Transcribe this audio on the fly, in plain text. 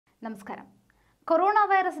നമസ്കാരം. Corona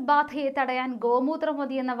virus ബാധയെ തടയാൻ ഗോമൂത്രം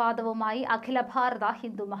മതിയെന്ന വാദവുമായി അഖില ഭാരത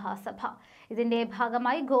ഹിന്ദു മഹാസഭ. ഇതിന്റെ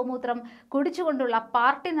ഭാഗമായി ഗോമൂത്രം കുടിച്ചുകൊണ്ടുള്ള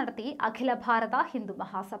പാർട്ടി നടത്തി അഖില ഭാരത ഹിന്ദു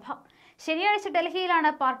മഹാസഭ. ശനിയാഴ്ച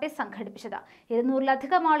ഡൽഹിയിലാണ് പാർട്ടി സംഘടിപ്പിച്ചത്.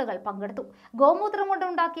 200-ലധികം ആളുകൾ പങ്കെടുത്തു. ഗോമൂത്രം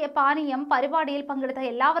കൊണ്ടുണ്ടാക്കിയ പാനീയം പരിപാടിയിൽ പങ്കെടുത്ത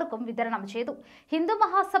എല്ലാവർക്കും വിതരണം ചെയ്തു. ഹിന്ദു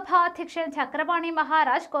മഹാസഭ അധ്യക്ഷൻ ചക്രപാണി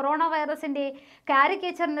മഹാരാജ് കൊറോണ വൈറസിന്റെ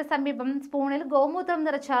കാരിക്കേച്ചറിന് സമീപം സ്പൂണിൽ ഗോമൂത്രം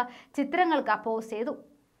നിറച്ച ചിത്രങ്ങൾക്ക് പോസ്റ്റ് ചെയ്തു.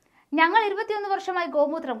 ഞങ്ങൾ 21 വർഷമായി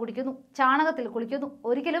ഗോമൂത്രം കുടിക്കുന്നു, ചാണകത്തിൽ കുളിക്കുന്നു.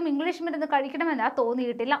 ഒരിക്കലും ഇംഗ്ലീഷ് മരുന്ന് കഴിക്കണമെന്ന്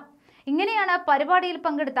തോന്നിയിട്ടില്ല. ഇങ്ങനെയാണ് പരിപാടിയിൽ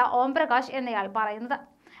പങ്കെടുത്ത ഓംപ്രകാശ് എന്നയാൾ പറയുന്നത്.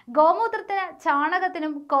 ഗോമൂത്രത്തിന്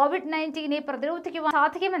ചാണകത്തിനും COVID-19 പ്രതിരോധിക്കുവാൻ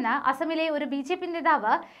സാധിക്കുമെന്ന് അസമിലെ ഒരു BJP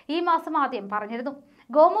നേതാവ് ഈ മാസം ആദ്യം പറഞ്ഞിരുന്നു.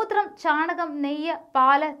 ഗോമൂത്രം, ചാണകം, നെയ്യ്,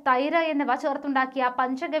 പാല്, തൈര് എന്നിവ ചേർത്തുണ്ടാക്കിയ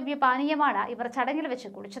പഞ്ചഗവ്യ പാനീയമാണ് ഇവർ ചടങ്ങിൽ വെച്ച്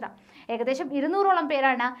കുടിച്ചത്. ഏകദേശം 200ഓളം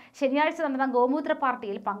പേരാണ് ശനിയാഴ്ച നടന്ന ഗോമൂത്ര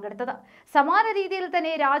പാർട്ടിയിൽ പങ്കെടുത്തത്. സമാന രീതിയിൽ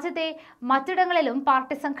തന്നെ രാജ്യത്തെ മറ്റിടങ്ങളിലും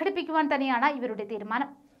പാർട്ടി സംഘടിപ്പിക്കുവാൻ തന്നെയാണ് ഇവരുടെ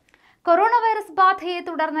തീരുമാനം. കൊറോണ വൈറസ് ബാധയെ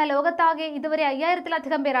തുടർന്ന് ലോകത്താകെ ഇതുവരെ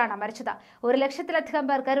 5000-ലധികം പേരാണ് മരിച്ചത്. 1,00,000-ലധികം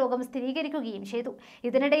പേർക്ക് രോഗം സ്ഥിരീകരിക്കുകയും ചെയ്തു.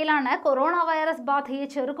 ഇതിനിടയിലാണ് കൊറോണ വൈറസ് ബാധയെ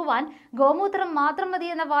ചെറുക്കുവാൻ ഗോമൂത്രം മാത്രം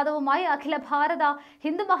മതിയെന്ന വാദവുമായി അഖില ഭാരത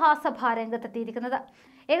ഹിന്ദു മഹാസഭ രംഗത്തെത്തിയിരിക്കുന്നത്.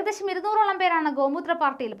 ഏകദേശം 200ഓളം പേരാണ് ഗോമൂത്ര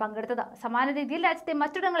പാർട്ടിയിൽ പങ്കെടുത്തത്. സമാന രീതിയിൽ രാജ്യത്തെ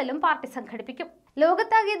മറ്റിടങ്ങളിലും പാർട്ടി സംഘടിപ്പിക്കും.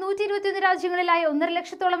 ലോകത്താകെ 121 രാജ്യങ്ങളിലായി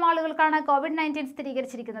 1,50,000-ഓളം ആളുകൾക്കാണ് COVID-19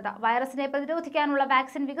 സ്ഥിരീകരിച്ചിരിക്കുന്നത്. വൈറസിനെ പ്രതിരോധിക്കാനുള്ള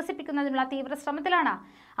വാക്സിൻ വികസിപ്പിക്കുന്നതിനുള്ള തീവ്ര ശ്രമത്തിലാണ്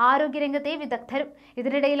ആരോഗ്യരംഗത്തെ വിദഗ്ധരും.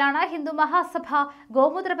 ഇതിനിടയിലാണ് ഹിന്ദു മഹാസഭ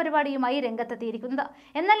ഗോമൂത്ര പരിപാടിയുമായി രംഗത്തെത്തിയിരിക്കുന്നത്.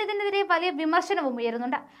 എന്നാൽ ഇതിനെതിരെ വലിയ വിമർശനവും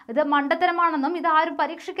ഉയരുന്നുണ്ട്. ഇത് മണ്ടത്തരമാണെന്നും ഇത് ആരും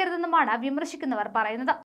പരീക്ഷിക്കരുതെന്നുമാണ് വിമർശിക്കുന്നവർ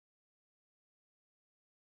പറയുന്നത്.